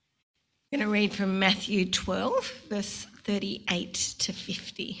I'm going to read from Matthew 12, verse 38 to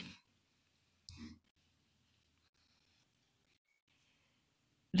 50.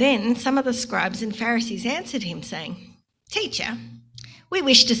 Then some of the scribes and Pharisees answered him, saying, "Teacher, we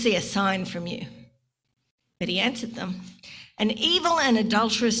wish to see a sign from you." But he answered them, "An evil and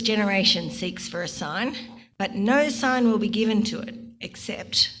adulterous generation seeks for a sign, but no sign will be given to it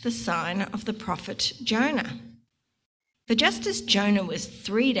except the sign of the prophet Jonah. For just as Jonah was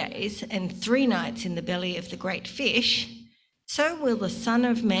 3 days and 3 nights in the belly of the great fish, so will the Son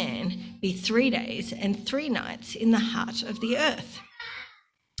of Man be 3 days and 3 nights in the heart of the earth.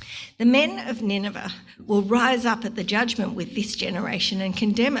 The men of Nineveh will rise up at the judgment with this generation and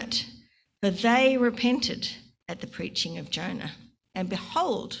condemn it, for they repented at the preaching of Jonah. And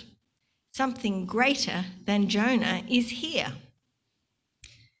behold, something greater than Jonah is here.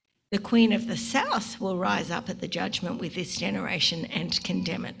 The queen of the south will rise up at the judgment with this generation and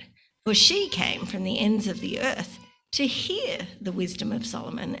condemn it, for she came from the ends of the earth to hear the wisdom of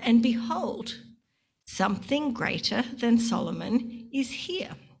Solomon, and behold, something greater than Solomon is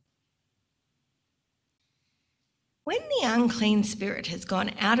here. When the unclean spirit has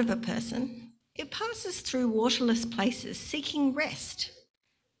gone out of a person, it passes through waterless places seeking rest,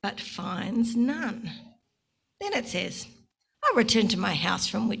 but finds none. Then it says, 'I'll return to my house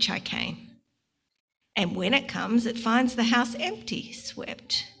from which I came.' And when it comes, it finds the house empty,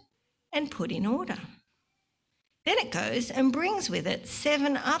 swept, and put in order. Then it goes and brings with it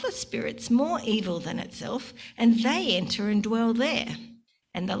 7 other spirits more evil than itself, and they enter and dwell there.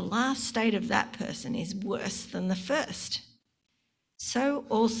 And the last state of that person is worse than the first. So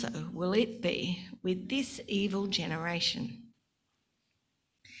also will it be with this evil generation."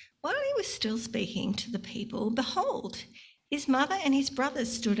 While he was still speaking to the people, behold, his mother and his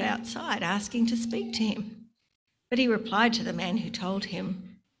brothers stood outside asking to speak to him. But he replied to the man who told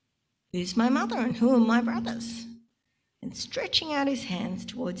him, "Who's my mother and who are my brothers?" And stretching out his hands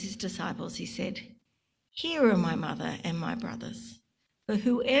towards his disciples, he said, "Here are my mother and my brothers. For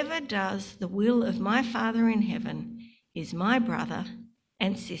whoever does the will of my Father in heaven is my brother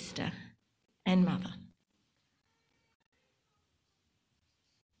and sister and mother."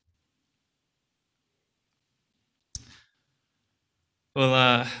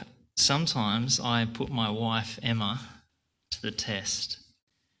 Well, sometimes I put my wife Emma to the test.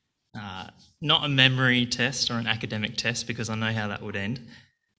 Not a memory test or an academic test, because I know how that would end.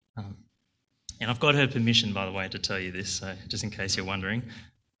 And I've got her permission, by the way, to tell you this, so just in case you're wondering.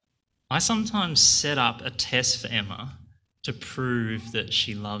 I sometimes set up a test for Emma to prove that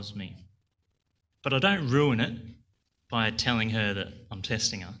she loves me. But I don't ruin it by telling her that I'm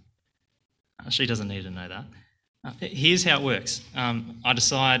testing her. She doesn't need to know that. Here's how it works. I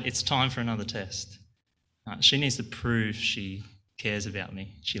decide it's time for another test. She needs to prove she cares about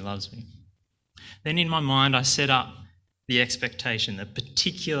me, she loves me. Then in my mind, I set up the expectation, the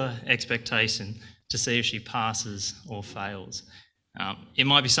particular expectation, to see if she passes or fails. It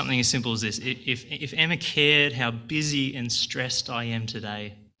might be something as simple as this. If Emma cared how busy and stressed I am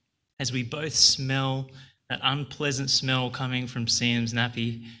today, as we both smell that unpleasant smell coming from Sam's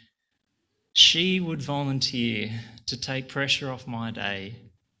nappy, she would volunteer to take pressure off my day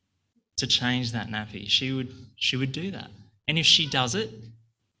to change that nappy. She would do that. And if she does it,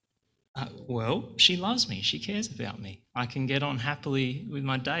 well, she loves me. She cares about me. I can get on happily with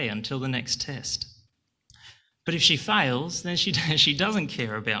my day until the next test. But if she fails, then she doesn't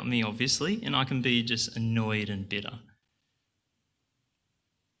care about me, obviously, and I can be just annoyed and bitter.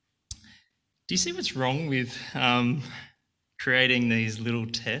 Do you see what's wrong with creating these little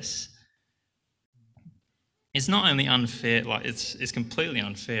tests? It's not only unfair, like it's completely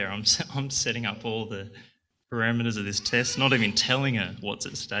unfair. I'm setting up all the parameters of this test, not even telling her what's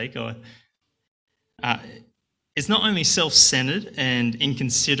at stake. It's not only self-centered and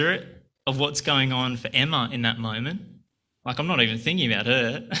inconsiderate of what's going on for Emma in that moment. Like, I'm not even thinking about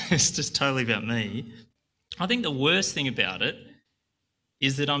her. It's just totally about me. I think the worst thing about it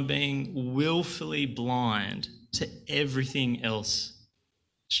is that I'm being willfully blind to everything else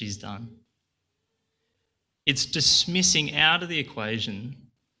she's done. It's dismissing out of the equation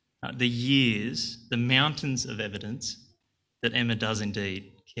the years, the mountains of evidence that Emma does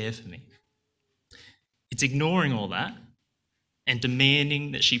indeed care for me. It's ignoring all that and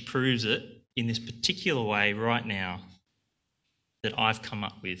demanding that she proves it in this particular way right now that I've come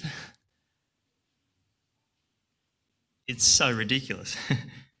up with. It's so ridiculous.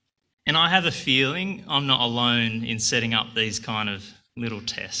 And I have a feeling I'm not alone in setting up these kind of little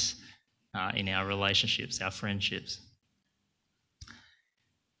tests in our relationships, our friendships.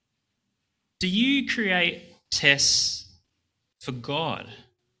 Do you create tests for God?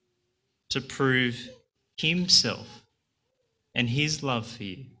 to prove himself and his love for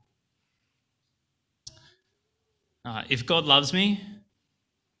you. If God loves me,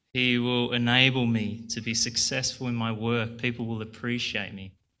 he will enable me to be successful in my work. People will appreciate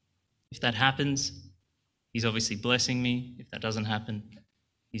me. If that happens, he's obviously blessing me. If that doesn't happen,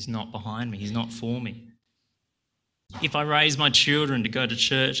 he's not behind me. He's not for me. If I raise my children to go to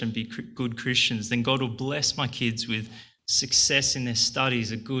church and be good Christians, then God will bless my kids with success in their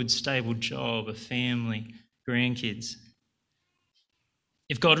studies, a good, stable job, a family, grandkids.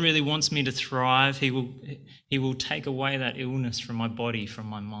 If God really wants me to thrive, he will take away that illness from my body, from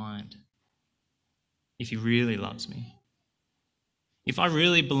my mind, if he really loves me. If I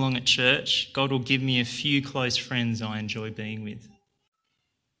really belong at church, God will give me a few close friends I enjoy being with.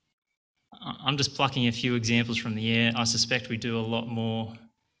 I'm just plucking a few examples from the air. I suspect we do a lot more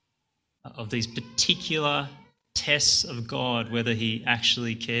of these particular tests of God, whether he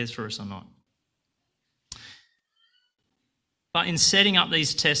actually cares for us or not. But in setting up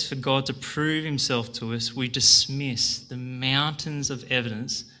these tests for God to prove himself to us, we dismiss the mountains of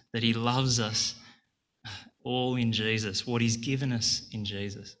evidence that he loves us, all in Jesus, what he's given us in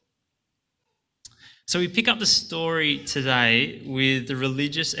Jesus. So we pick up the story today with the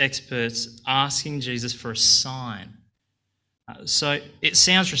religious experts asking Jesus for a sign. So it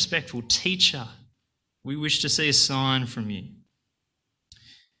sounds respectful. Teacher, we wish to see a sign from you.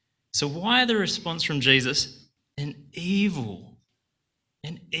 So why the response from Jesus? An evil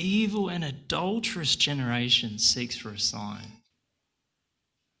and adulterous generation seeks for a sign.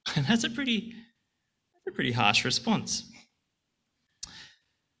 And that's a pretty harsh response.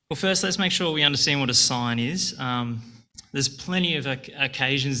 Well, first, let's make sure we understand what a sign is. There's plenty of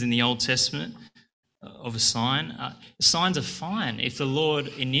occasions in the Old Testament of a sign. Signs are fine if the Lord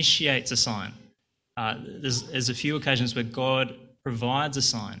initiates a sign. There's a few occasions where God provides a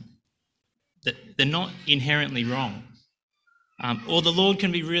sign. They're not inherently wrong. Or the Lord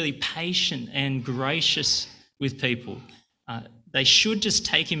can be really patient and gracious with people. They should just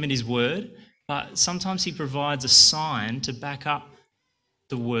take him at his word, but sometimes he provides a sign to back up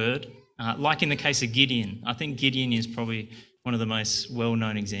the word, like in the case of Gideon. I think Gideon is probably one of the most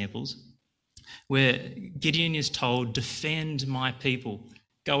well-known examples, where Gideon is told, defend my people.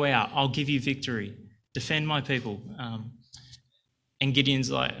 Go out, I'll give you victory. Defend my people. And Gideon's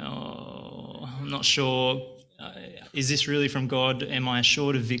like, oh, I'm not sure. Is this really from God? Am I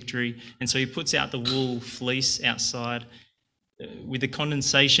assured of victory? And so he puts out the wool fleece outside. With the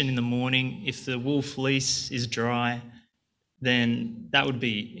condensation in the morning, if the wool fleece is dry, then that would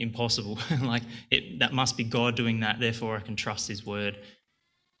be impossible. That must be God doing that, therefore I can trust his word.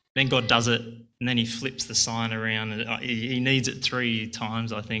 Then God does it, and then he flips the sign around. And he needs it 3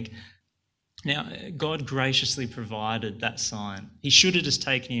 times, I think. Now, God graciously provided that sign. He should have just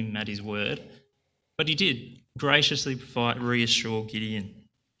taken him at his word, but he did graciously reassure Gideon.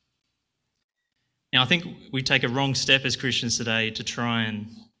 Now, I think we take a wrong step as Christians today to try and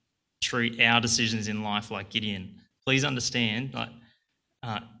treat our decisions in life like Gideon. Please understand,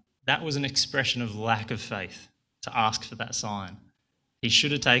 that was an expression of lack of faith to ask for that sign. He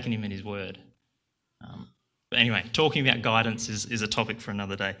should have taken him at his word. But anyway, talking about guidance is a topic for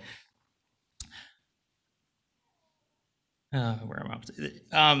another day. Where am I up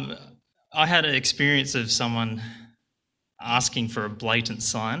to? I had an experience of someone asking for a blatant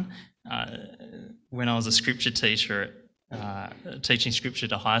sign when I was a scripture teacher, teaching scripture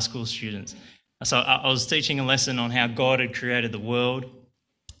to high school students. So I was teaching a lesson on how God had created the world,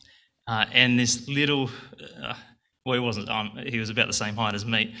 and this little, he wasn't, he was about the same height as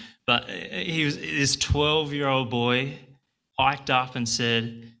me, but this 12-year-old boy hiked up and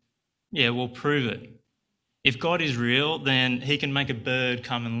said, yeah, we'll prove it. If God is real, then he can make a bird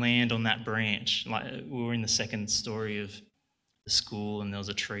come and land on that branch. Like, we were in the 2nd story of the school and there was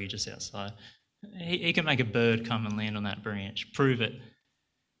a tree just outside. He can make a bird come and land on that branch. Prove it.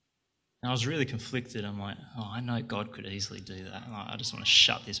 And I was really conflicted. I'm like, I know God could easily do that. I just want to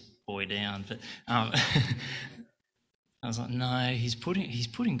shut this boy down. But I was like, no, he's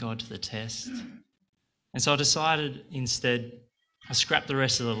putting God to the test. And so I decided instead, I scrapped the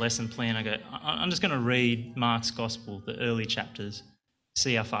rest of the lesson plan. I go, I'm just going to read Mark's Gospel, the early chapters,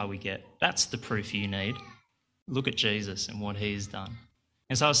 see how far we get. That's the proof you need. Look at Jesus and what he's done.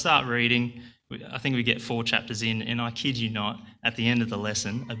 And so I start reading. I think we get 4 chapters in, and I kid you not, at the end of the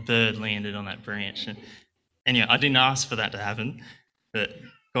lesson, a bird landed on that branch. And anyway, I didn't ask for that to happen, but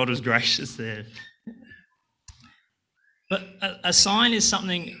God was gracious there. But a sign is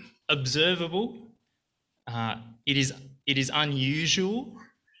something observable. It is unusual,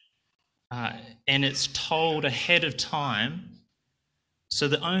 and it's told ahead of time So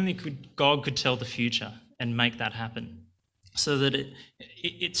that only God could tell the future and make that happen. So that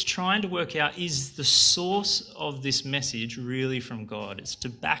it's trying to work out, is the source of this message really from God? It's to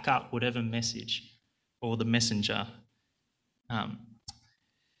back up whatever message or the messenger that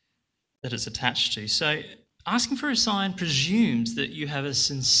it's attached to. So asking for a sign presumes that you have a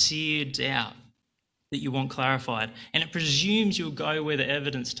sincere doubt that you want clarified, and it presumes you'll go where the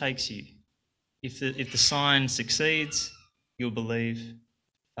evidence takes you. If the sign succeeds, you'll believe.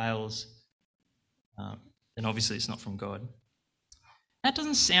 Fails, then obviously it's not from God. That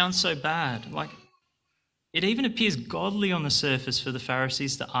doesn't sound so bad. Like, it even appears godly on the surface for the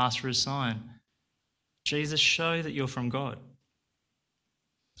Pharisees to ask for a sign. Jesus, show that you're from God.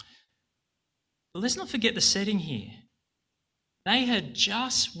 But let's not forget the setting here. They had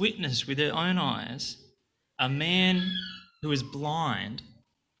just witnessed with their own eyes a man who was blind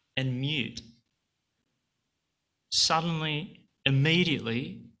and mute suddenly,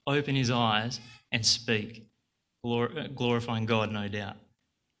 immediately open his eyes and speak, glorifying God, no doubt.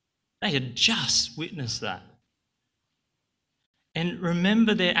 They had just witnessed that. And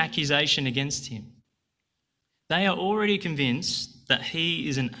remember their accusation against him. They are already convinced that he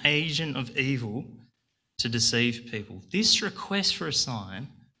is an agent of evil to deceive people. This request for a sign,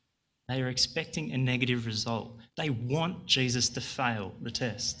 they are expecting a negative result. They want Jesus to fail the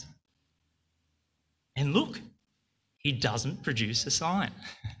test. And look, he doesn't produce a sign.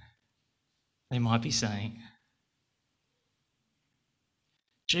 They might be saying.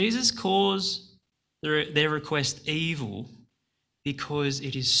 Jesus calls their request evil because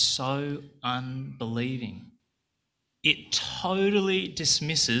it is so unbelieving. It totally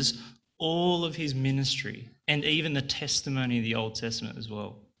dismisses all of his ministry and even the testimony of the Old Testament as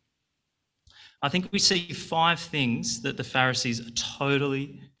well. I think we see 5 things that the Pharisees are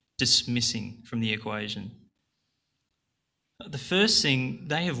totally dismissing from the equation. The first thing,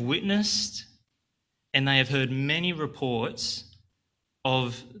 they have witnessed and they have heard many reports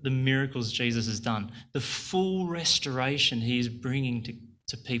of the miracles Jesus has done, the full restoration he is bringing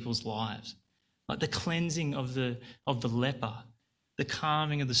to people's lives, like the cleansing of the leper, the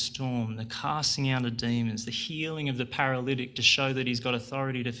calming of the storm, the casting out of demons, the healing of the paralytic to show that he's got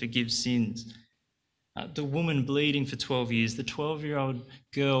authority to forgive sins, the woman bleeding for 12 years, the 12-year-old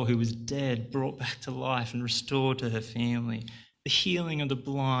girl who was dead brought back to life and restored to her family, the healing of the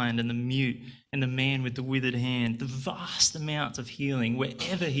blind and the mute and the man with the withered hand, the vast amounts of healing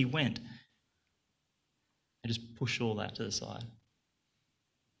wherever he went. I just push all that to the side.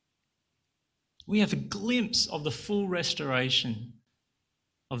 We have a glimpse of the full restoration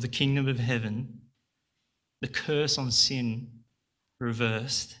of the kingdom of heaven, the curse on sin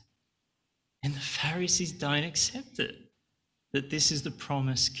reversed, and the Pharisees don't accept it, that this is the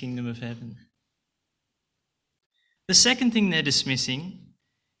promised kingdom of heaven. The second thing they're dismissing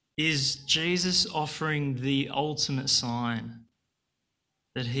is Jesus offering the ultimate sign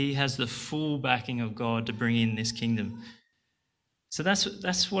that he has the full backing of God to bring in this kingdom. So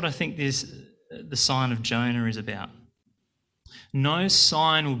that's what I think the sign of Jonah is about. No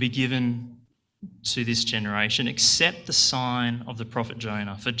sign will be given to this generation except the sign of the prophet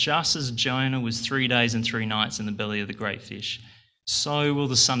Jonah. For just as Jonah was 3 days and 3 nights in the belly of the great fish, so will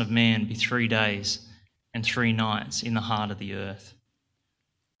the Son of Man be 3 days and 3 nights in the heart of the earth.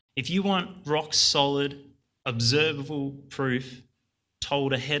 If you want rock solid, observable proof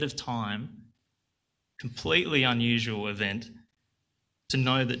told ahead of time, completely unusual event, to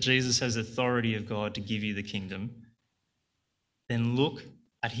know that Jesus has authority of God to give you the kingdom, then look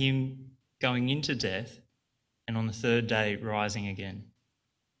at him going into death and on the 3rd day rising again.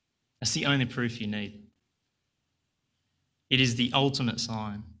 That's the only proof you need. It is the ultimate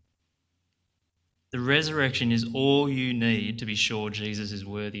sign. The resurrection is all you need to be sure Jesus is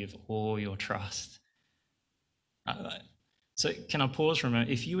worthy of all your trust. So can I pause for a moment?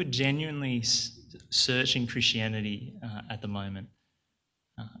 If you were genuinely searching Christianity at the moment,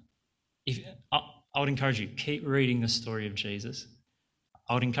 I would encourage you, keep reading the story of Jesus.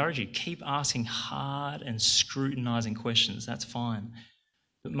 I would encourage you, keep asking hard and scrutinising questions. That's fine.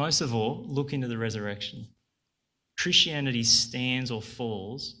 But most of all, look into the resurrection. Christianity stands or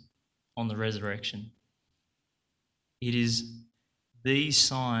falls on the resurrection. It is the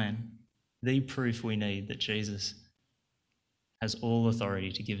sign, the proof we need that Jesus has all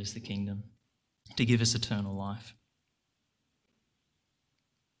authority to give us the kingdom, to give us eternal life.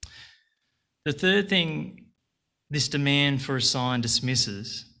 The third thing this demand for a sign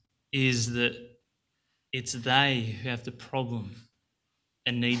dismisses is that it's they who have the problem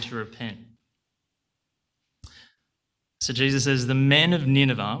and need to repent. So Jesus says, the men of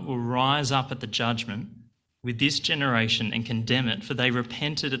Nineveh will rise up at the judgment with this generation and condemn it, for they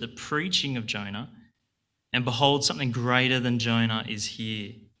repented at the preaching of Jonah, and behold, something greater than Jonah is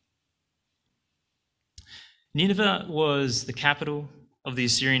here." Nineveh was the capital of the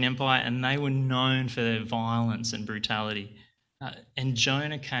Assyrian Empire, and they were known for their violence and brutality. And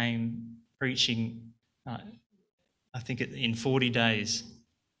Jonah came preaching, I think in 40 days,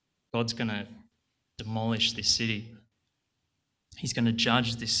 God's going to demolish this city. He's going to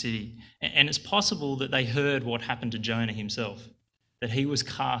judge this city. And it's possible that they heard what happened to Jonah himself, that he was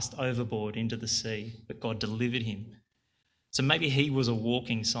cast overboard into the sea, but God delivered him. So maybe he was a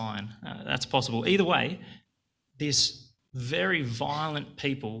walking sign. That's possible. Either way, this very violent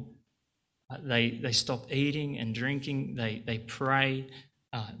people, they stop eating and drinking, they pray,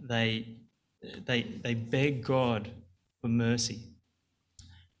 they beg God for mercy.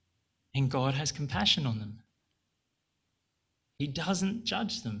 And God has compassion on them. He doesn't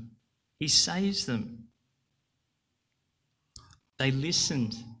judge them. He saves them. They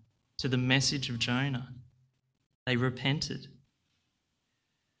listened to the message of Jonah. They repented.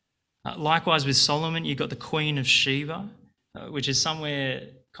 Likewise with Solomon, you've got the Queen of Sheba, which is somewhere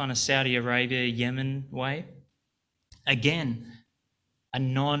kind of Saudi Arabia, Yemen way. Again, a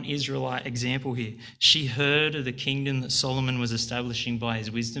non-Israelite example here. She heard of the kingdom that Solomon was establishing by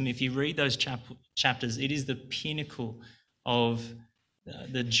his wisdom. If you read those chapters, it is the pinnacle of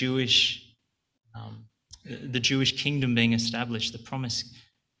the Jewish kingdom being established, the promised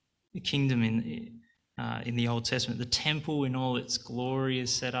kingdom in the Old Testament. The temple in all its glory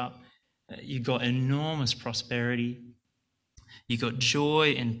is set up. You've got enormous prosperity. You've got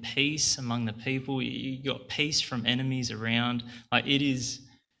joy and peace among the people. You've got peace from enemies around. It is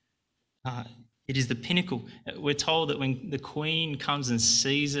the pinnacle. We're told that when the queen comes and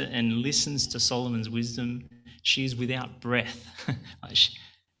sees it and listens to Solomon's wisdom, she is without breath.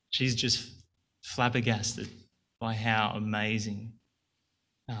 She's just flabbergasted by how amazing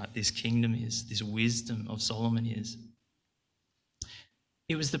this kingdom is, this wisdom of Solomon is.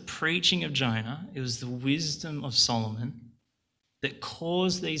 It was the preaching of Jonah, it was the wisdom of Solomon that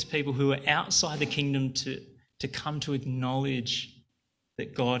caused these people who were outside the kingdom to come to acknowledge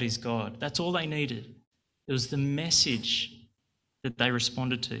that God is God. That's all they needed. It was the message that they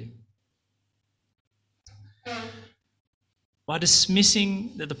responded to. By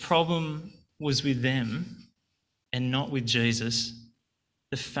dismissing that the problem was with them and not with Jesus,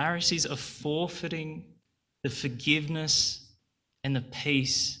 the Pharisees are forfeiting the forgiveness and the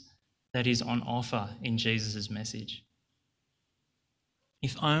peace that is on offer in Jesus' message.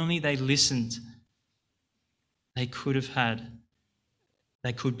 If only they listened, they could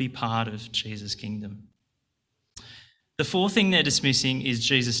be part of Jesus' kingdom. The fourth thing they're dismissing is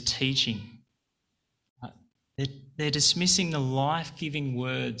Jesus' teaching. They're dismissing the life-giving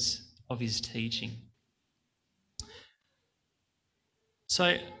words of his teaching.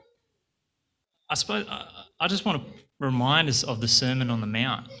 So I suppose I just want to remind us of the Sermon on the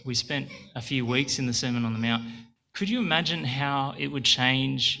Mount. We spent a few weeks in the Sermon on the Mount. Could you imagine how it would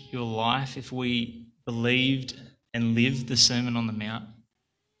change your life if we believed and lived the Sermon on the Mount?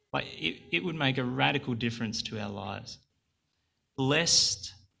 It would make a radical difference to our lives.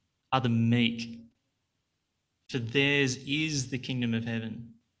 Blessed are the meek, for theirs is the kingdom of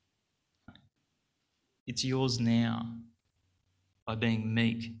heaven. It's yours now by being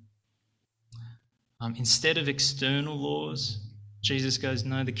meek. Instead of external laws, Jesus goes,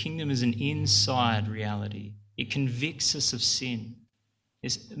 no, the kingdom is an inside reality. It convicts us of sin.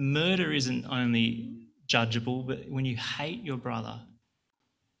 Murder isn't only judgeable, but when you hate your brother,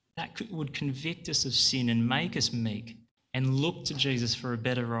 that would convict us of sin and make us meek and look to Jesus for a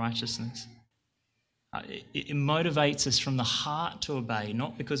better righteousness. It motivates us from the heart to obey,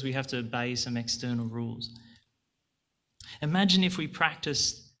 not because we have to obey some external rules. Imagine if we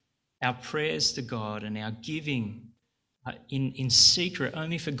practiced our prayers to God and our giving in secret,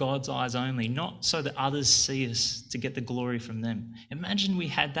 only for God's eyes only, not so that others see us to get the glory from them. Imagine we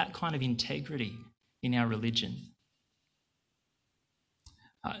had that kind of integrity in our religion.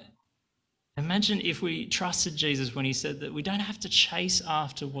 Imagine if we trusted Jesus when he said that we don't have to chase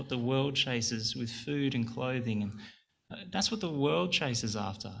after what the world chases with food and clothing. And that's what the world chases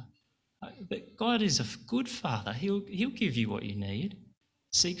after. But God is a good Father. He'll give you what you need.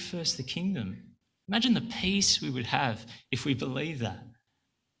 Seek first the kingdom. Imagine the peace we would have if we believe that.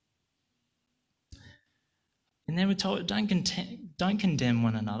 And then we're told, don't condemn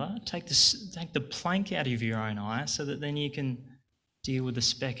one another. Take the plank out of your own eye so that then you can deal with the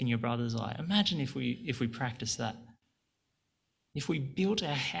speck in your brother's eye. Imagine if we practice that. If we built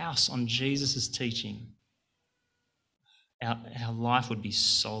our house on Jesus' teaching, our life would be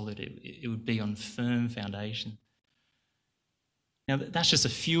solid. It would be on firm foundation. Now, that's just a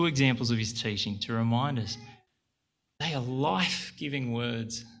few examples of his teaching to remind us they are life-giving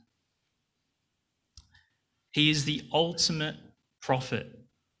words. He is the ultimate prophet.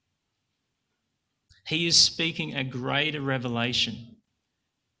 He is speaking a greater revelation.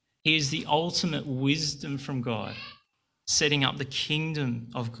 He is the ultimate wisdom from God, setting up the kingdom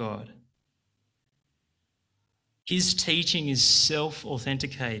of God. His teaching is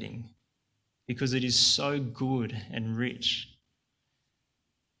self-authenticating because it is so good and rich.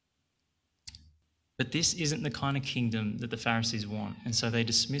 But this isn't the kind of kingdom that the Pharisees want, and so they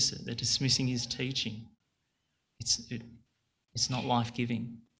dismiss it. They're dismissing his teaching. It's not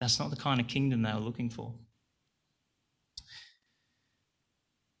life-giving. That's not the kind of kingdom they were looking for.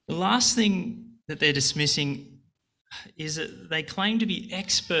 The last thing that they're dismissing is that they claim to be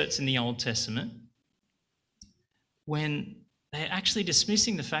experts in the Old Testament when they're actually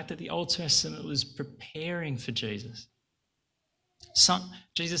dismissing the fact that the Old Testament was preparing for Jesus.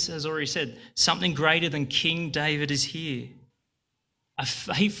 Jesus has already said, something greater than King David is here, a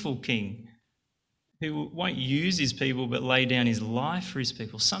faithful king who won't use his people but lay down his life for his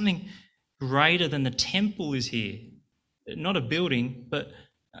people. Something greater than the temple is here, not a building, but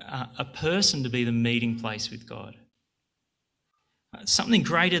a person to be the meeting place with God. Something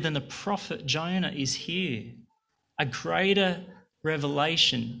greater than the prophet Jonah is here, a greater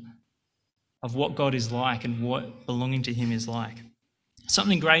revelation of what God is like and what belonging to him is like.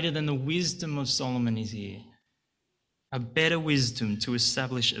 Something greater than the wisdom of Solomon is here, a better wisdom to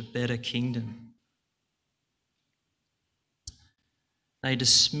establish a better kingdom. They're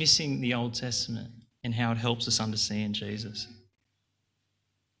dismissing the Old Testament and how it helps us understand Jesus.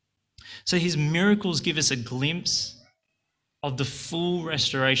 So his miracles give us a glimpse of the full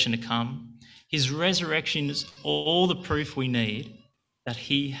restoration to come. His resurrection is all the proof we need that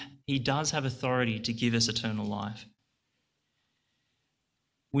he does have authority to give us eternal life.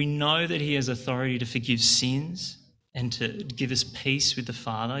 We know that he has authority to forgive sins and to give us peace with the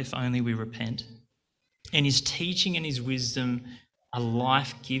Father if only we repent. And his teaching and his wisdom are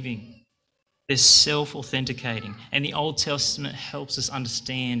life-giving. They're self-authenticating. And the Old Testament helps us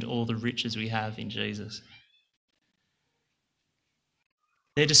understand all the riches we have in Jesus.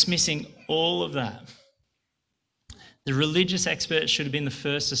 They're dismissing all of that. The religious experts should have been the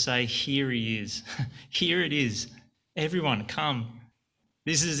first to say, here he is. Here it is. Everyone, come.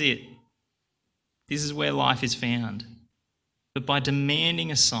 This is it. This is where life is found. But by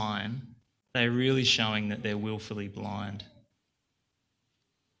demanding a sign, they're really showing that they're willfully blind.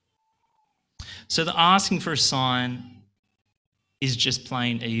 So the asking for a sign is just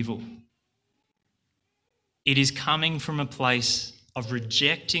plain evil. It is coming from a place of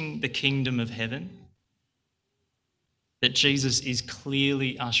rejecting the kingdom of heaven that Jesus is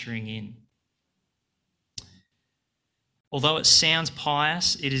clearly ushering in. Although it sounds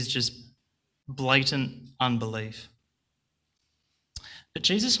pious, it is just blatant unbelief. But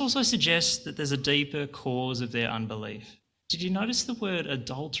Jesus also suggests that there's a deeper cause of their unbelief. Did you notice the word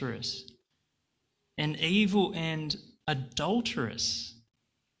adulterous? An evil and adulterous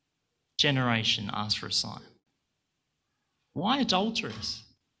generation asks for a sign. Why adulterous?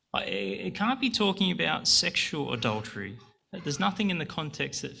 It can't be talking about sexual adultery. There's nothing in the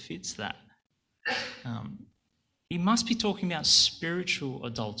context that fits that. He must be talking about spiritual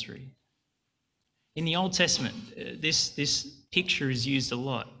adultery. In the Old Testament, this picture is used a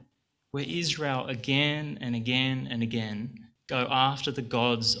lot, where Israel again and again and again go after the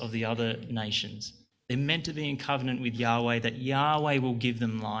gods of the other nations. They're meant to be in covenant with Yahweh, that Yahweh will give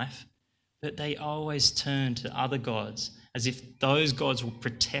them life, but they always turn to other gods as if those gods will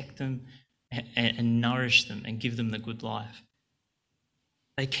protect them and nourish them and give them the good life.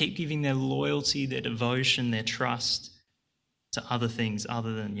 They keep giving their loyalty, their devotion, their trust to other things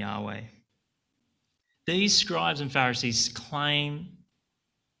other than Yahweh. These scribes and Pharisees claim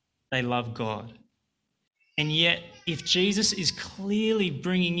they love God. And yet, if Jesus is clearly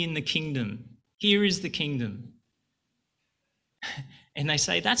bringing in the kingdom, here is the kingdom, and they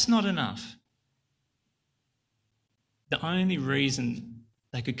say that's not enough, the only reason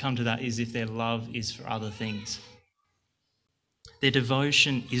they could come to that is if their love is for other things. Their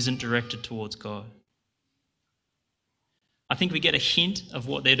devotion isn't directed towards God. I think we get a hint of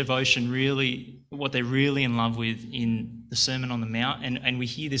what their devotion what they're really in love with in the Sermon on the Mount, and we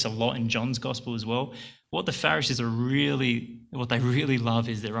hear this a lot in John's Gospel as well. What the Pharisees what they really love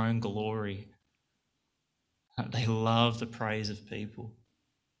is their own glory. They love the praise of people.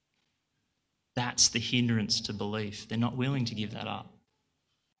 That's the hindrance to belief. They're not willing to give that up.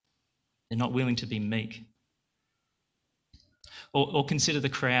 They're not willing to be meek. Or consider the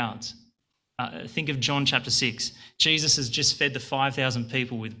crowds. Think of John chapter 6. Jesus has just fed the 5,000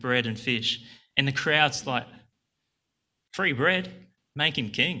 people with bread and fish. And the crowd's like, free bread, make him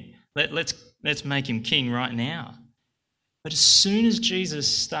king. Let's make him king right now. But as soon as Jesus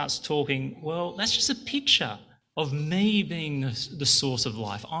starts talking, well, that's just a picture of me being the source of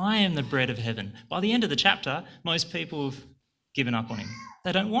life. I am the bread of heaven. By the end of the chapter, most people have given up on him.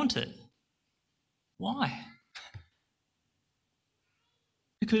 They don't want it. Why?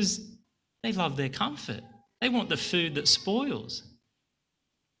 Because they love their comfort. They want the food that spoils.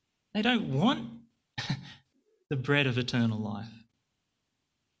 They don't want the bread of eternal life.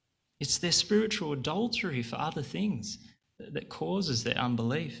 It's their spiritual adultery for other things that causes their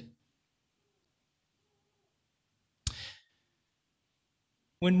unbelief.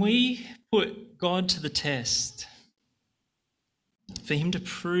 When we put God to the test, for him to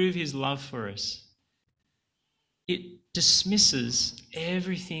prove his love for us, it dismisses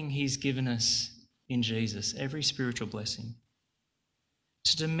everything he's given us in Jesus, every spiritual blessing.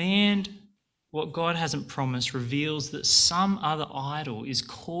 To demand what God hasn't promised reveals that some other idol is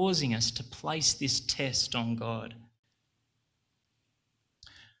causing us to place this test on God.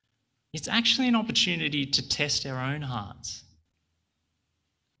 It's actually an opportunity to test our own hearts,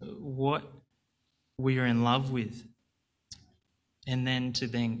 what we are in love with, and then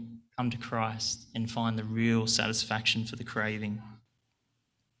come to Christ and find the real satisfaction for the craving.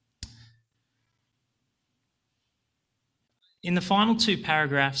 In the final two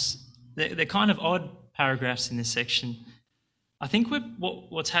paragraphs, they're kind of odd paragraphs in this section. I think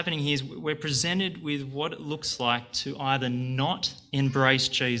what's happening here is we're presented with what it looks like to either not embrace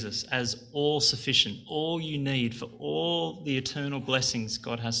Jesus as all sufficient, all you need for all the eternal blessings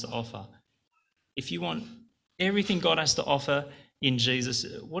God has to offer. If you want everything God has to offer in Jesus,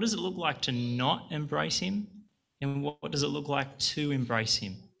 what does it look like to not embrace him? And what does it look like to embrace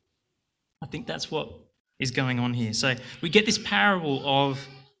him? I think that's what is going on here. So we get this parable of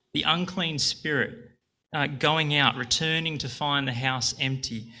the unclean spirit going out, returning to find the house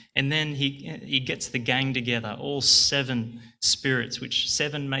empty. And then he gets the gang together, all 7 spirits, which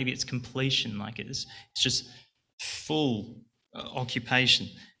 7, maybe it's completion, like it's just full occupation.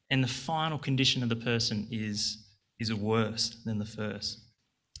 And the final condition of the person is worse than the first.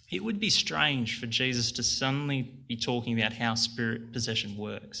 It would be strange for Jesus to suddenly be talking about how spirit possession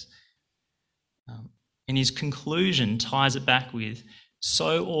works. And his conclusion ties it back with,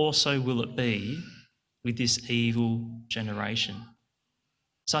 so also will it be with this evil generation.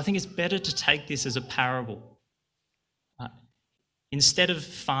 So I think it's better to take this as a parable. Instead of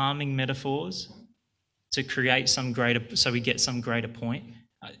farming metaphors to create so we get some greater point,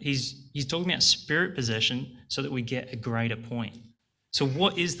 he's talking about spirit possession so that we get a greater point. So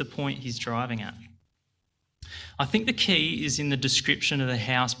what is the point he's driving at? I think the key is in the description of the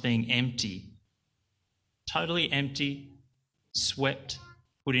house being empty. Totally empty, swept,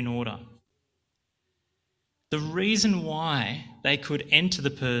 put in order. The reason why they could enter the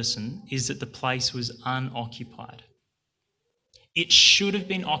person is that the place was unoccupied. It should have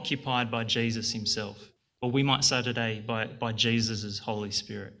been occupied by Jesus himself, or we might say today by Jesus' Holy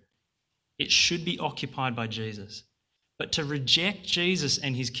Spirit. It should be occupied by Jesus. But to reject Jesus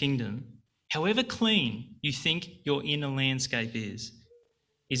and his kingdom, however clean you think your inner landscape is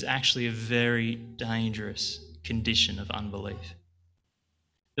actually a very dangerous condition of unbelief.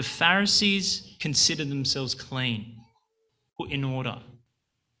 The Pharisees considered themselves clean, put in order.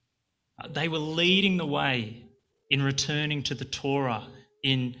 They were leading the way in returning to the Torah,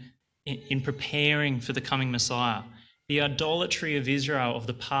 in preparing for the coming Messiah. The idolatry of Israel of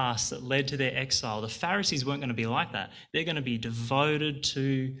the past that led to their exile, the Pharisees weren't going to be like that. They're going to be devoted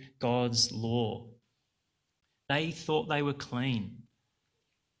to God's law. They thought they were clean.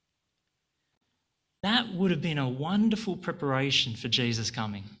 That would have been a wonderful preparation for Jesus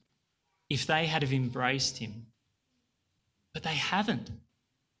coming if they had have embraced him. But they haven't.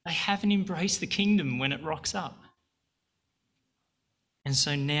 They haven't embraced the kingdom when it rocks up. And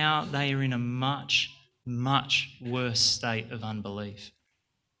so now they are in a much, much worse state of unbelief.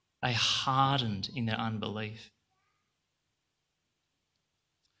 They hardened in their unbelief.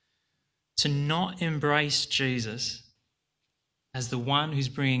 To not embrace Jesus as the one who's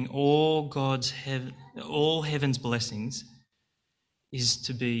bringing all heaven's blessings is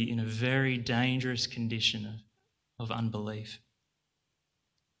to be in a very dangerous condition of unbelief.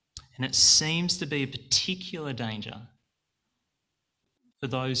 And it seems to be a particular danger for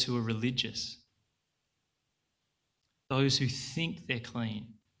those who are religious, those who think they're clean,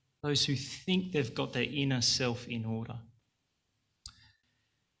 those who think they've got their inner self in order.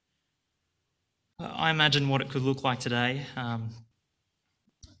 I imagine what it could look like today.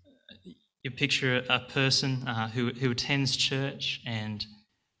 You picture a person who attends church and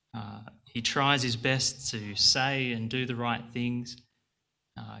he tries his best to say and do the right things,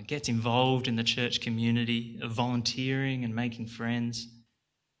 gets involved in the church community, volunteering and making friends.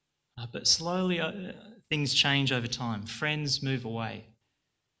 But slowly things change over time. Friends move away.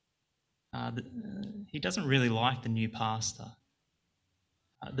 He doesn't really like the new pastor.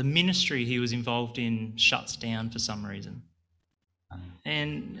 The ministry he was involved in shuts down for some reason.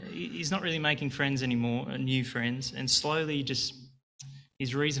 And he's not really making friends anymore, new friends, and slowly just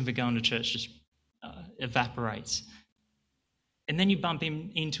his reason for going to church just evaporates. And then you bump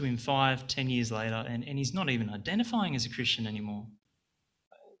into him 5-10 years later, and he's not even identifying as a Christian anymore.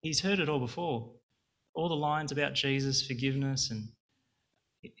 He's heard it all before. All the lines about Jesus, forgiveness, and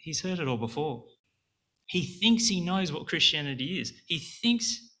he's heard it all before. He thinks he knows what Christianity is. He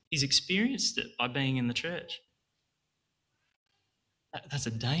thinks he's experienced it by being in the church. That's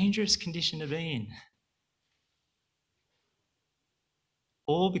a dangerous condition to be in.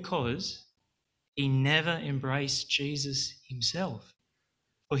 All because he never embraced Jesus himself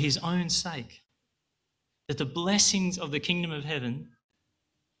for his own sake. That the blessings of the kingdom of heaven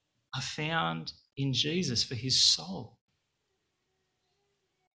are found in Jesus for his soul.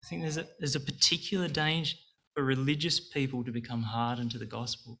 I think there's a particular danger for religious people to become hardened to the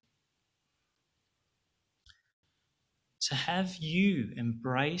gospel. So have you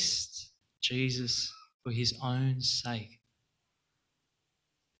embraced Jesus for his own sake?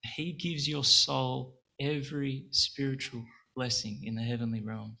 He gives your soul every spiritual blessing in the heavenly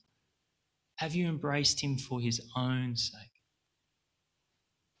realm. Have you embraced him for his own sake?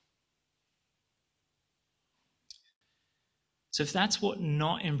 So if that's what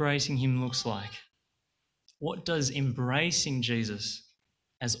not embracing him looks like, what does embracing Jesus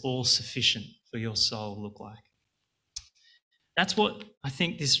as all sufficient for your soul look like? That's what I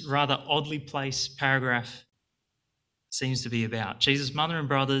think this rather oddly placed paragraph seems to be about. Jesus' mother and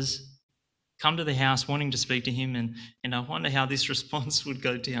brothers come to the house wanting to speak to him, and I wonder how this response would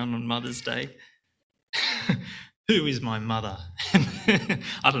go down on Mother's Day. Who is my mother?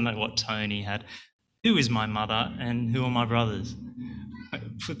 I don't know what tone he had. Who is my mother and who are my brothers?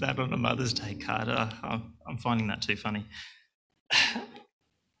 Put that on a Mother's Day card. I'm finding that too funny.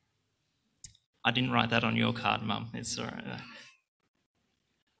 I didn't write that on your card, Mum. It's all right.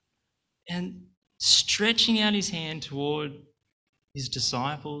 And stretching out his hand toward his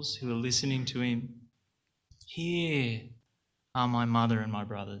disciples who are listening to him. Here are my mother and my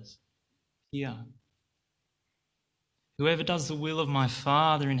brothers. Here. Whoever does the will of my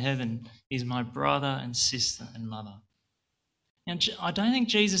Father in heaven is my brother and sister and mother. And I don't think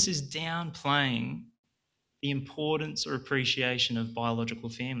Jesus is downplaying the importance or appreciation of biological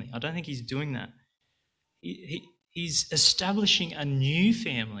family. I don't think he's doing that. He's establishing a new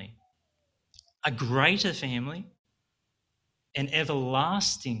family, a greater family, an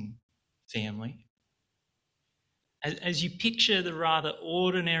everlasting family. As you picture the rather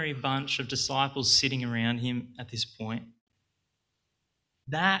ordinary bunch of disciples sitting around him at this point,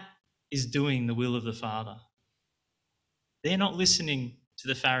 that is doing the will of the Father. They're not listening to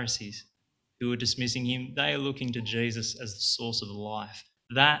the Pharisees who are dismissing him. They are looking to Jesus as the source of life.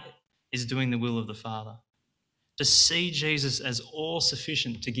 That is doing the will of the Father. To see Jesus as all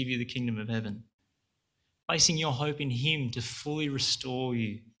sufficient to give you the kingdom of heaven. Placing your hope in him to fully restore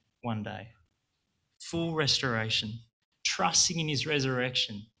you one day. Full restoration. Trusting in his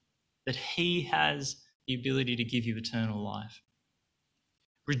resurrection, that he has the ability to give you eternal life.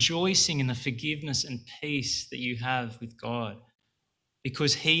 Rejoicing in the forgiveness and peace that you have with God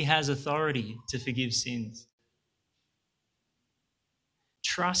because he has authority to forgive sins.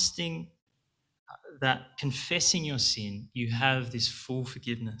 Trusting that confessing your sin, you have this full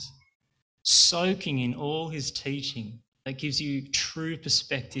forgiveness. Soaking in all his teaching that gives you true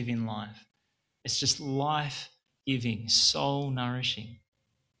perspective in life. It's just life-giving, soul-nourishing.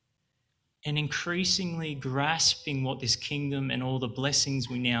 And increasingly grasping what this kingdom and all the blessings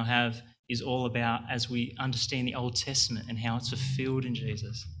we now have is all about as we understand the Old Testament and how it's fulfilled in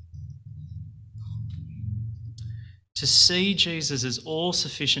Jesus. To see Jesus as all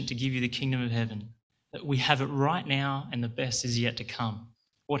sufficient to give you the kingdom of heaven, that we have it right now and the best is yet to come.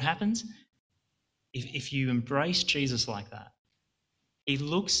 What happens? If you embrace Jesus like that, he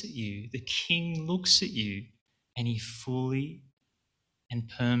looks at you, the King looks at you, and he fully and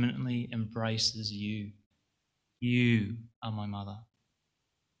permanently embraces you. You are my mother.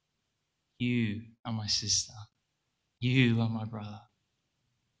 You are my sister. You are my brother.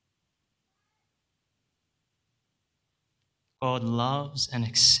 God loves and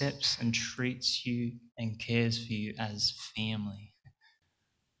accepts and treats you and cares for you as family.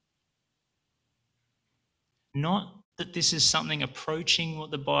 Not that this is something approaching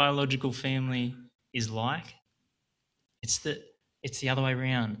what the biological family is like. It's the other way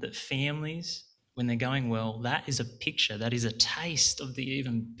around, that families, when they're going well, that is a picture, that is a taste of the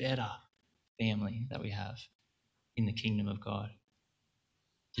even better family that we have in the kingdom of God.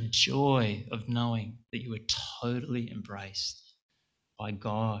 The joy of knowing that you are totally embraced by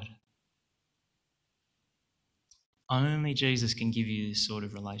God. Only Jesus can give you this sort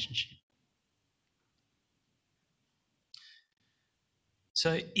of relationship.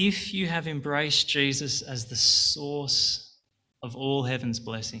 So if you have embraced Jesus as the source of all heaven's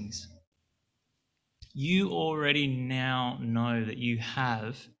blessings, you already now know that you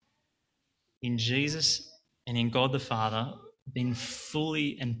have, in Jesus and in God the Father, been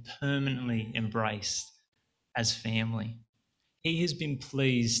fully and permanently embraced as family. He has been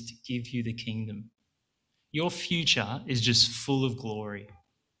pleased to give you the kingdom. Your future is just full of glory.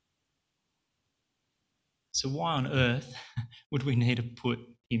 So why on earth would we need to put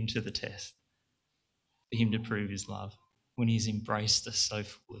him to the test, for him to prove his love, when he's embraced us so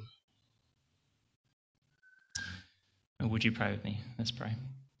fully? Or would you pray with me? Let's pray.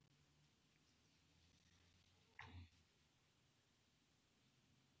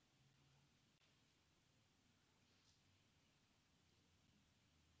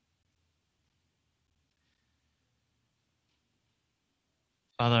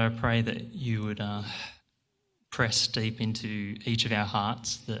 Father, I pray that you would press deep into each of our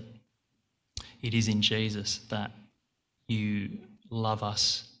hearts that it is in Jesus that you love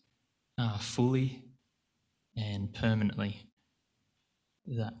us fully and permanently.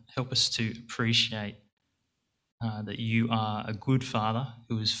 That help us to appreciate that you are a good Father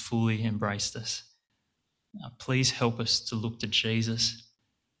who has fully embraced us. Please help us to look to Jesus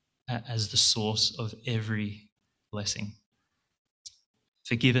as the source of every blessing.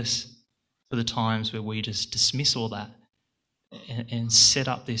 Forgive us for the times where we just dismiss all that and set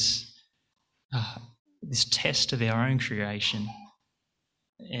up this test of our own creation,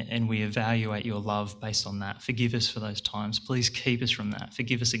 and we evaluate your love based on that. Forgive us for those times. Please keep us from that.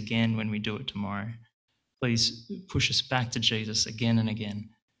 Forgive us again when we do it tomorrow. Please push us back to Jesus again and again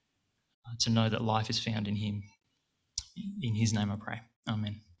to know that life is found in him. In his name I pray.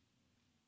 Amen.